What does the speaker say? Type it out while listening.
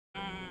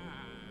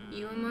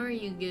You or are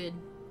you good?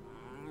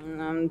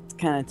 I'm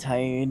kind of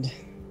tired.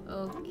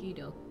 Okie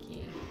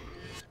dokie.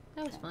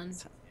 That was fun.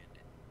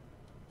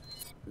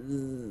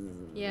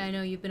 Yeah, I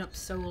know, you've been up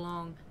so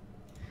long.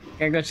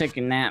 Gotta go take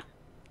a nap.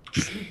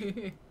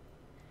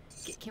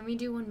 Can we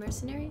do one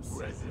mercenaries?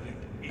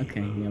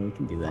 Okay, yeah, we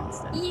can do that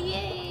instead.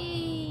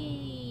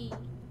 Yay!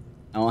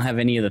 I won't have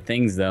any of the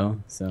things though,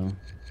 so.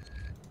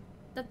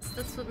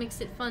 That's what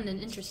makes it fun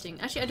and interesting.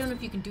 Actually, I don't know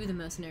if you can do the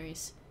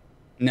mercenaries.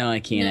 No, I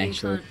can't No,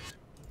 actually. you can't.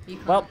 You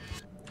can't. Well,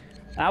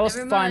 that was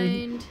Never fun.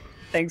 mind.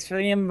 Thanks for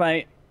the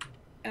invite.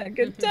 Had a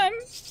good time.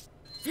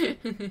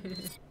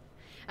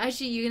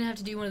 Actually, you're gonna have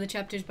to do one of the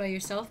chapters by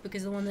yourself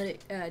because the one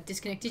that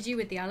disconnected you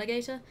with the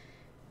alligator,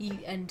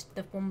 and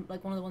the one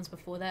one of the ones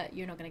before that,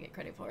 you're not gonna get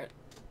credit for it.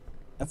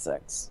 That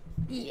sucks.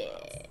 Yeah.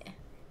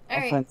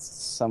 I'll find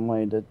some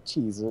way to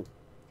cheese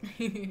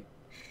it.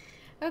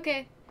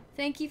 Okay.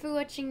 Thank you for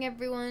watching,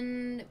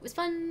 everyone. It was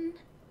fun.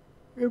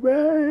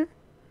 Goodbye.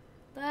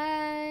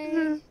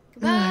 Bye.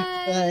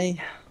 Goodbye.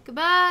 Bye.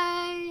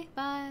 Goodbye.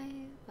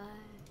 Bye.